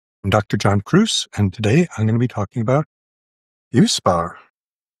Dr. John Kruse, and today I'm going to be talking about Buspar,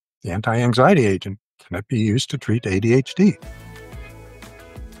 the anti-anxiety agent. Can it be used to treat ADHD?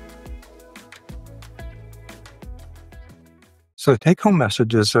 So the take-home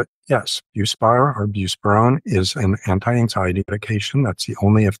message is that, yes, Buspar or Buspirone is an anti-anxiety medication. That's the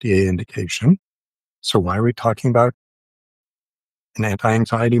only FDA indication. So why are we talking about an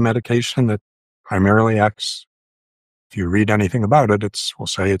anti-anxiety medication that primarily acts, if you read anything about it, we'll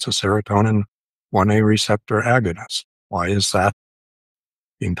say it's a serotonin 1A receptor agonist. Why is that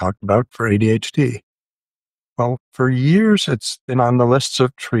being talked about for ADHD? Well, for years, it's been on the lists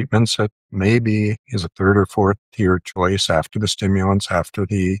of treatments that maybe is a third or fourth tier choice after the stimulants, after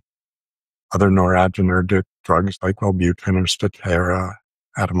the other noradrenergic drugs like Wellbutrin or Strattera,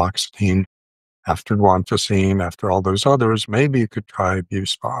 atomoxetine, after guanfacine, after all those others. Maybe you could try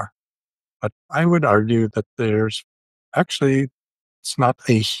Buspar. But I would argue that it's not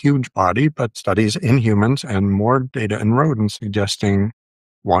a huge body, but studies in humans and more data in rodents suggesting,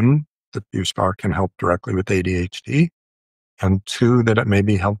 one, that Buspar can help directly with ADHD, and two, that it may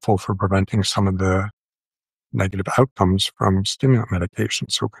be helpful for preventing some of the negative outcomes from stimulant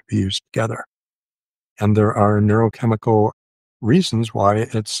medications, so it could be used together. And there are neurochemical reasons why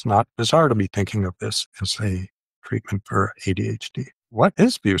it's not bizarre to be thinking of this as a treatment for ADHD. What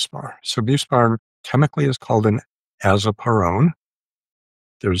is Buspar? So Buspar chemically is called an azapirone.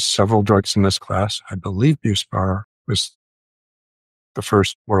 There's several drugs in this class. I believe Buspar was the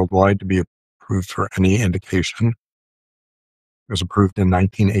first worldwide to be approved for any indication. It was approved in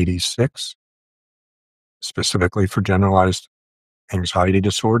 1986, specifically for generalized anxiety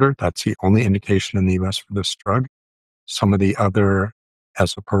disorder. That's the only indication in the US for this drug. Some of the other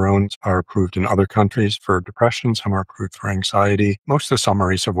azapirones are approved in other countries for depression. Some are approved for anxiety. Most of the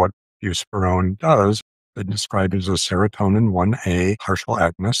summaries of what Buspirone does, they describe it as a serotonin 1A partial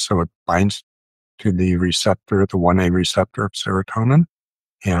agonist. So it binds to the receptor, the 1A receptor of serotonin,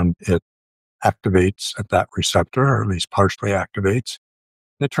 and it activates at that receptor, or at least partially activates.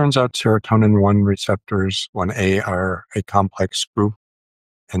 And it turns out serotonin 1 receptors, 1A, are a complex group,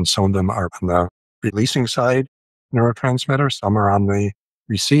 and some of them are on the releasing side neurotransmitter, some are on the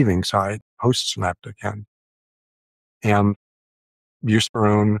receiving side, post-synaptic end. And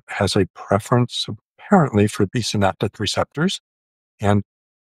Buspirone has a preference, apparently, for pre-synaptic receptors, and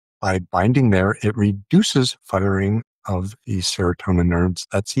by binding there, it reduces firing of the serotonin neurons.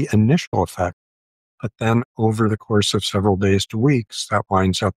 That's the initial effect. But then over the course of several days to weeks, that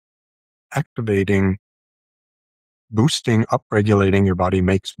winds up activating, boosting, upregulating. Your body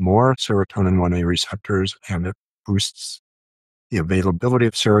makes more serotonin 1A receptors, and it boosts the availability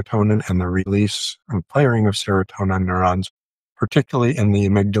of serotonin and the release and firing of serotonin neurons, particularly in the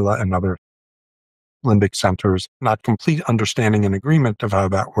amygdala and other limbic centers. Not complete understanding and agreement of how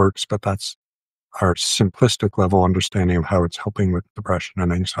that works, but that's our simplistic level understanding of how it's helping with depression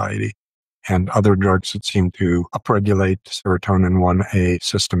and anxiety. And other drugs that seem to upregulate serotonin 1A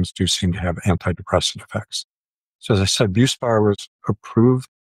systems do seem to have antidepressant effects. So as I said, Buspar was approved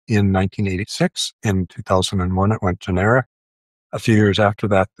in 1986. In 2001, it went generic. A few years after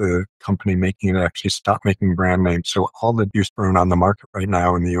that, the company making it actually stopped making brand names. So all the Buspirone on the market right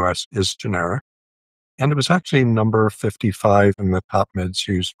now in the US is generic. And it was actually number 55 in the top meds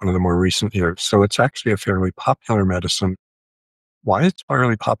used one of the more recent years. So it's actually a fairly popular medicine. Why it's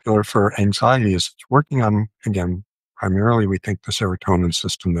fairly popular for anxiety is it's working on, again, primarily we think the serotonin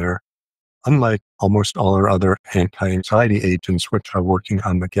system there, unlike almost all our other anti-anxiety agents, which are working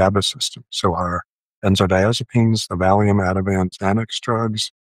on the GABA system. So our benzodiazepines, the Valium, Ativan, Xanax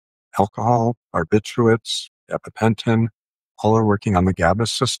drugs, alcohol, barbiturates, gabapentin, all are working on the GABA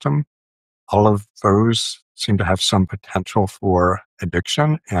system. All of those seem to have some potential for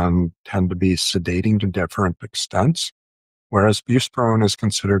addiction and tend to be sedating to different extents, whereas Buspirone is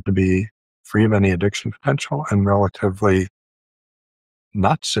considered to be free of any addiction potential and relatively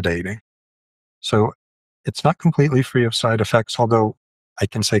not sedating. So it's not completely free of side effects, although I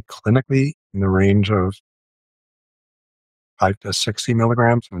can say clinically in the range of 5 to 60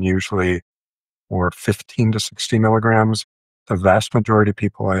 milligrams and usually or 15 to 60 milligrams. The vast majority of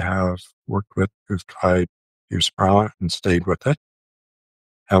people I have worked with who've tried Buspar and stayed with it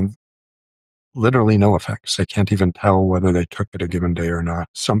have literally no effects. They can't even tell whether they took it a given day or not.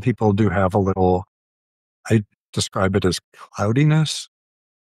 Some people do have a little, I describe it as cloudiness.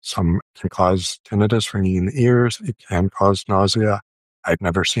 Some can cause tinnitus, ringing in the ears. It can cause nausea. I've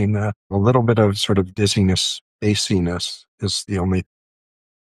never seen that. A little bit of sort of dizziness, spaciness is that's the only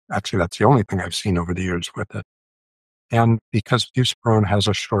thing I've seen over the years with it. And because Buspirone has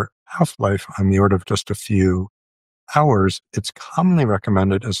a short half-life on the order of just a few hours, it's commonly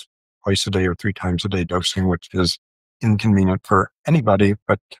recommended as twice a day or 3 times a day dosing, which is inconvenient for anybody,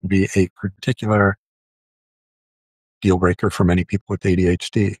 but can be a particular deal breaker for many people with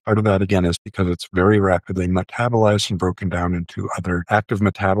ADHD. Part of that, again, is because it's very rapidly metabolized and broken down into other active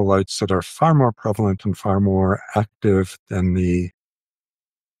metabolites that are far more prevalent and far more active than the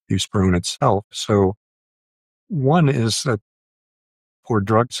buspirone itself. So one is that for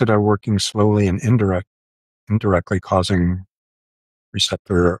drugs that are working slowly and indirectly causing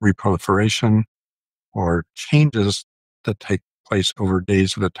receptor reproliferation or changes that take place over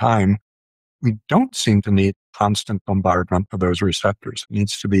days at a time, we don't seem to need constant bombardment of those receptors. It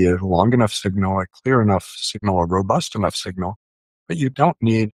needs to be a long enough signal, a clear enough signal, a robust enough signal, but you don't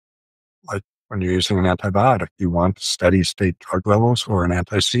need, like when you're using an antibiotic, you want steady state drug levels or an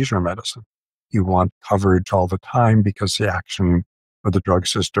anti-seizure medicine. You want coverage all the time because the action of the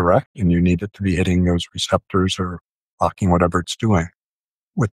drugs is direct and you need it to be hitting those receptors or blocking whatever it's doing.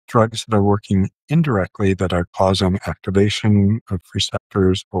 With drugs that are working indirectly that are causing activation of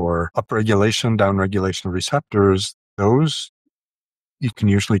receptors or upregulation, downregulation of receptors, those you can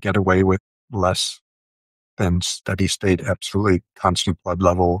usually get away with less than steady state, absolutely constant blood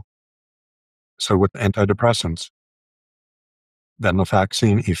level. So with antidepressants,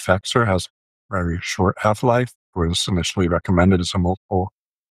 venlafaxine Effexor has a very short half-life, was initially recommended as a multiple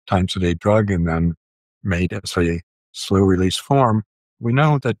times a day drug and then made as a slow release form. We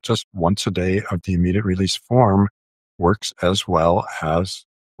know that just once a day of the immediate release form works as well as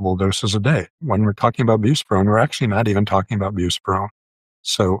full doses a day. When we're talking about buspirone, we're actually not even talking about buspirone.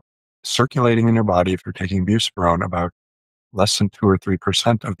 So circulating in your body, if you're taking buspirone, about less than 2 or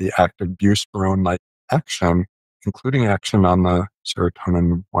 3% of the active buspirone-like action, including action on the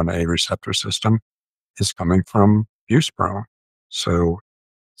serotonin 1A receptor system, is coming from buspirone. So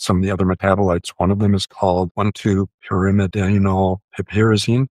some of the other metabolites, one of them is called 1,2-pyrimidinol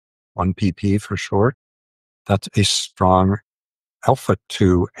piperazine, 1PP for short. That's a strong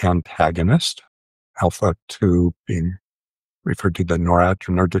alpha-2 antagonist, alpha-2 being referred to the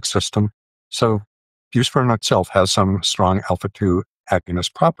noradrenergic system. So buspirone itself has some strong alpha-2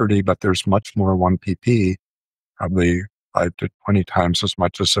 agonist property, but there's much more 1PP, probably 5 to 20 times as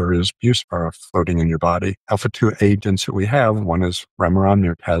much as there is Buspar floating in your body. Alpha-2 agents that we have, one is Remeron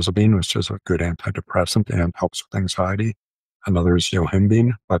mirtazapine, which is a good antidepressant and helps with anxiety. Another is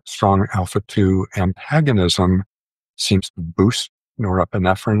yohimbine, but strong alpha-2 antagonism seems to boost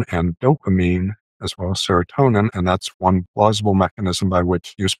norepinephrine and dopamine as well as serotonin, and that's one plausible mechanism by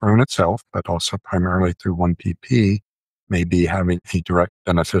which buspirone itself, but also primarily through 1PP, may be having a direct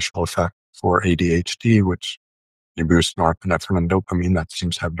beneficial effect for ADHD, which you boost norepinephrine and dopamine, that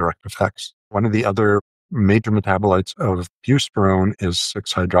seems to have direct effects. One of the other major metabolites of buspirone is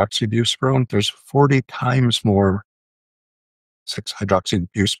 6-hydroxybuspirone. There's 40 times more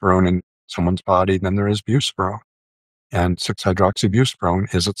 6-hydroxybuspirone in someone's body than there is buspirone. And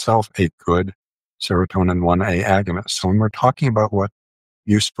 6-hydroxybuspirone is itself a good serotonin 1A agonist. So when we're talking about what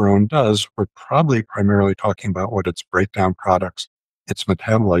buspirone does, we're probably primarily talking about what its breakdown products, its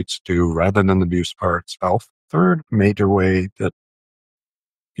metabolites do, rather than the Buspar itself. Third major way that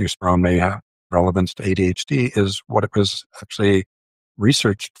buspirone may have relevance to ADHD is what it was actually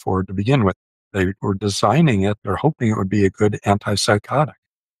researched for to begin with. They were designing it, or hoping it would be a good antipsychotic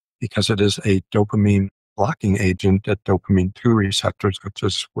because it is a dopamine blocking agent at dopamine 2 receptors, which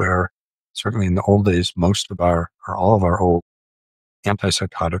is where certainly in the old days, most of our, or all of our old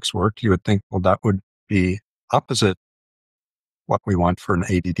antipsychotics worked. You would think, well, that would be opposite what we want for an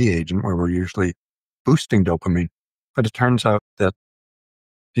ADD agent, where we're usually boosting dopamine. But it turns out that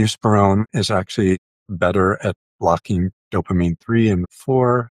buspirone is actually better at blocking dopamine 3 and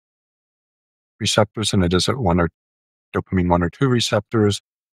 4 receptors than it is at dopamine 1 or 2 receptors.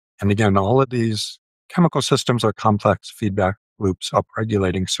 And again, all of these chemical systems are complex feedback loops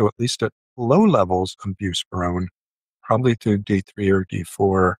upregulating. So at least at low levels of buspirone, probably through D3 or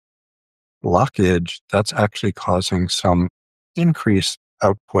D4 blockage, that's actually causing some increased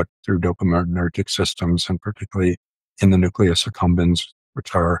output through dopaminergic systems, and particularly in the nucleus accumbens,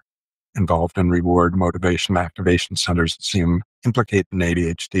 which are involved in reward, motivation, activation centers that seem implicated in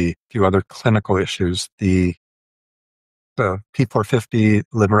ADHD. A few other clinical issues. The P450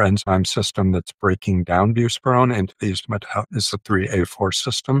 liver enzyme system that's breaking down buspirone into these is the 3A4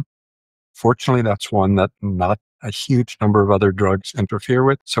 system. Fortunately, that's one that not a huge number of other drugs interfere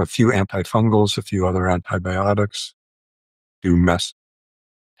with. So a few antifungals, a few other antibiotics do mess.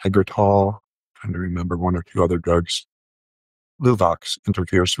 Tegretol, trying to remember one or two other drugs. Luvox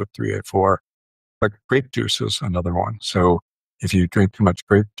interferes with 3A4. But grape juice is another one. So if you drink too much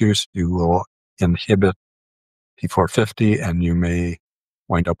grape juice, you will inhibit P450 and you may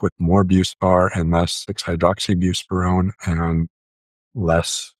wind up with more Buspar and less 6-hydroxybuspirone and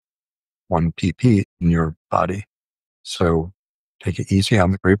less 1-PP in your body. So take it easy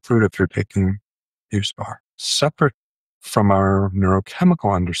on the grapefruit if you're taking Buspar. Separate from our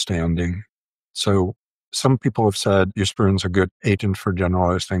neurochemical understanding, so some people have said buspirine's a good agent for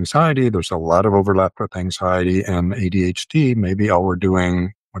generalized anxiety. There's a lot of overlap with anxiety and ADHD. Maybe all we're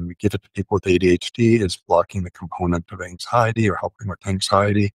doing when we give it to people with ADHD is blocking the component of anxiety or helping with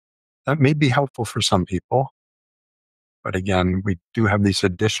anxiety. That may be helpful for some people. But again, we do have these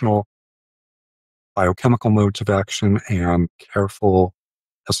additional biochemical modes of action and careful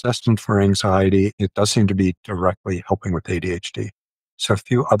assessment for anxiety. It does seem to be directly helping with ADHD. So a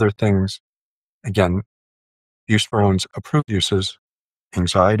few other things. Again, Buspirone's approved uses,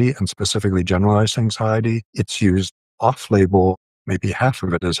 anxiety and specifically generalized anxiety. It's used off-label. Maybe half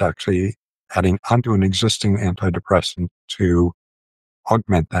of it is actually adding onto an existing antidepressant to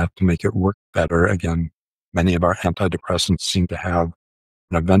augment that to make it work better. Again, many of our antidepressants seem to have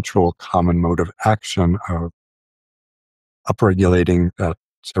an eventual common mode of action of upregulating that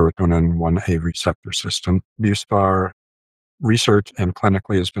serotonin 1A receptor system. Buspar research and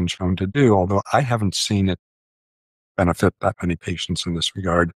clinically has been shown to do, although I haven't seen it benefit that many patients in this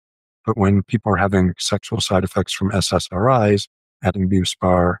regard. But when people are having sexual side effects from SSRIs, adding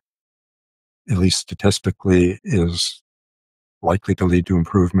Buspar, at least statistically, is likely to lead to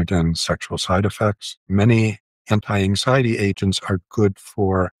improvement in sexual side effects. Many anti-anxiety agents are good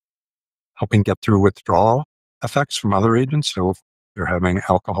for helping get through withdrawal effects from other agents. So if you're having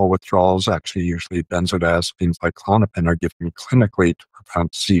alcohol withdrawals, actually usually benzodiazepines like Klonopin are given clinically to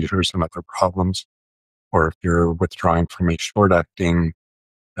prevent seizures and other problems. Or if you're withdrawing from a short-acting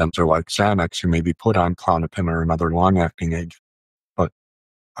benzo like Xanax, you may be put on Klonopin or another long-acting agent. But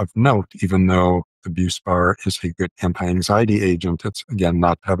of note, even though the Buspar is a good anti-anxiety agent, it's again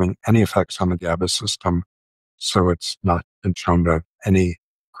not having any effects on the GABA system. So it's not been shown to have any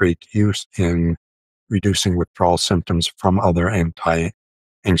great use in reducing withdrawal symptoms from other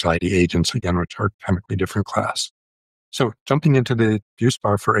anti-anxiety agents, again, which are chemically different class. So jumping into the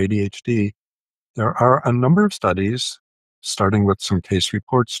Buspar for ADHD, there are a number of studies, starting with some case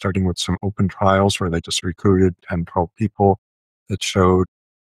reports, starting with some open trials where they just recruited 10, 12 people that showed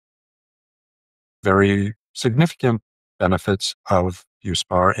very significant benefits of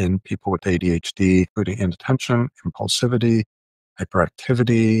Buspar in people with ADHD, including inattention, impulsivity,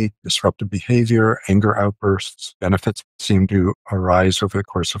 hyperactivity, disruptive behavior, anger outbursts. Benefits seem to arise over the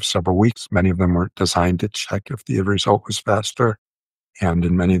course of several weeks. Many of them were designed to check if the result was faster. And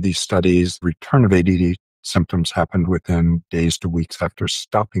in many of these studies, return of ADD symptoms happened within days to weeks after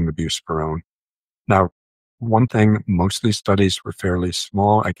stopping the Buspirone. Now, one thing, most of these studies were fairly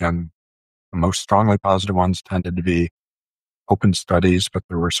small. Again, the most strongly positive ones tended to be open studies, but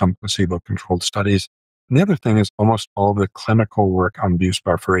there were some placebo-controlled studies. And the other thing is almost all the clinical work on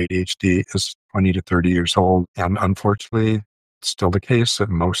Buspar for ADHD is 20 to 30 years old. And unfortunately, it's still the case that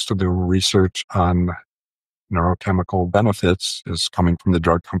most of the research on neurochemical benefits is coming from the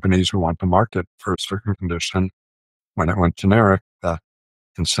drug companies who want to market for a certain condition. When it went generic, the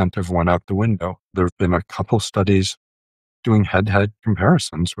incentive went out the window. There have been a couple studies doing head-to-head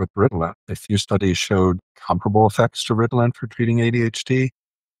comparisons with Ritalin. A few studies showed comparable effects to Ritalin for treating ADHD.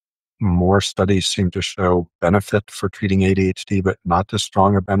 More studies seem to show benefit for treating ADHD, but not as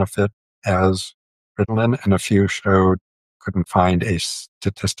strong a benefit as Ritalin, and a few couldn't find a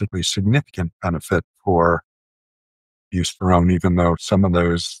statistically significant benefit for Buspirone, even though some of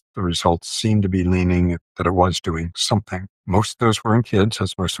the results seem to be leaning that it was doing something. Most of those were in kids,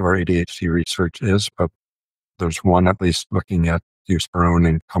 as most of our ADHD research is, but there's one at least looking at Buspirone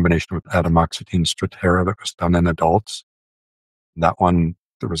in combination with atomoxetine Strattera that was done in adults. That one,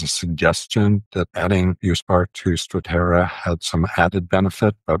 there was a suggestion that adding Buspar to Strattera had some added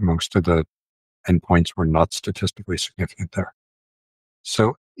benefit, but most of the endpoints were not statistically significant there.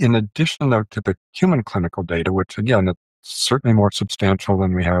 So in addition, though, to the human clinical data, which again, it's certainly more substantial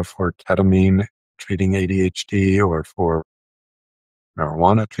than we have for ketamine treating ADHD or for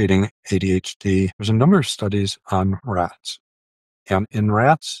marijuana treating ADHD, there's a number of studies on rats. And in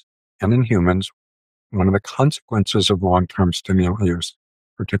rats and in humans, one of the consequences of long-term stimulant use,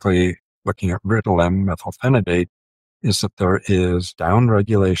 particularly looking at Ritalin, methylphenidate, is that there is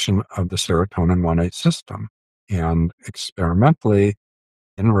downregulation of the serotonin 1A system. And experimentally,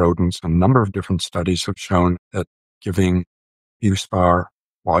 in rodents, a number of different studies have shown that giving Buspar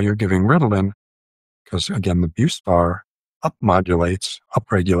while you're giving Ritalin, because again, the Buspar upregulates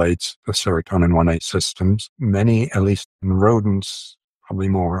the serotonin 1A systems. Many, at least in rodents, probably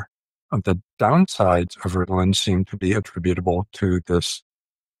more, of the downsides of Ritalin seem to be attributable to this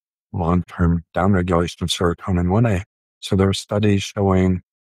long-term downregulation of serotonin 1A. So there are studies showing,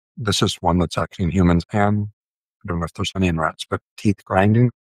 this is one that's actually in humans, and I don't know if there's any in rats, but teeth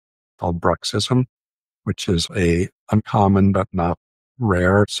grinding called bruxism, which is a uncommon but not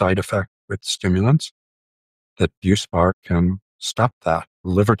rare side effect with stimulants, that Buspar can stop that.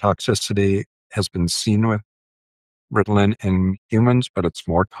 Liver toxicity has been seen with Ritalin in humans, but it's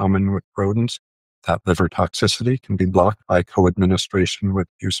more common with rodents. That liver toxicity can be blocked by co-administration with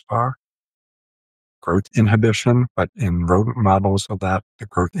Buspar. Growth inhibition, but in rodent models of that, the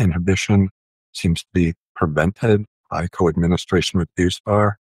growth inhibition seems to be prevented by co-administration with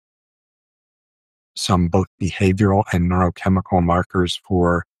Buspar. Some both behavioral and neurochemical markers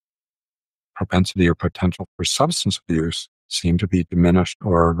for propensity or potential for substance abuse seem to be diminished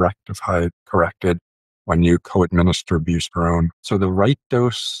or rectified, corrected when you co-administer Buspirone. So the right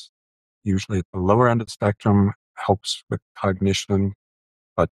dose, usually at the lower end of the spectrum, helps with cognition,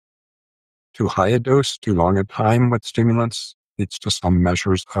 but too high a dose, too long a time with stimulants leads to some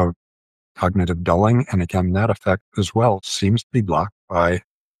measures of cognitive dulling. And again, that effect as well seems to be blocked by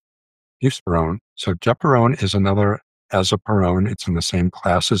Buspirone. So Gepirone is another azaparone. It's in the same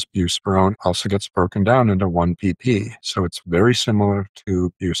class as Buspirone, also gets broken down into 1 pp. So it's very similar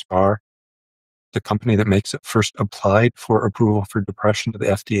to Buspar. The company that makes it first applied for approval for depression to the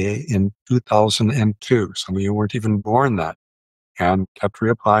FDA in 2002. Some of you weren't even born then, and kept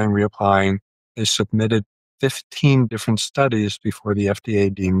reapplying. They submitted 15 different studies before the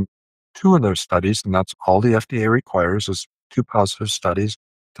FDA deemed 2 of those studies, and that's all the FDA requires is 2 positive studies.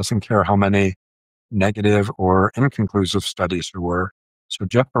 Doesn't care how many negative or inconclusive studies there were. So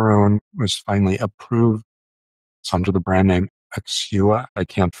Gepirone was finally approved. It's under the brand name Exxua. I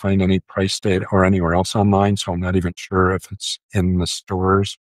can't find any price data or anywhere else online, so I'm not even sure if it's in the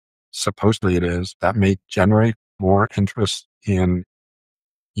stores. Supposedly it is. That may generate more interest in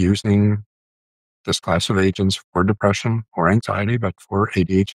using this class of agents for depression or anxiety, but for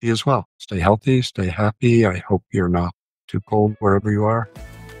ADHD as well. Stay healthy, stay happy. I hope you're not too cold wherever you are.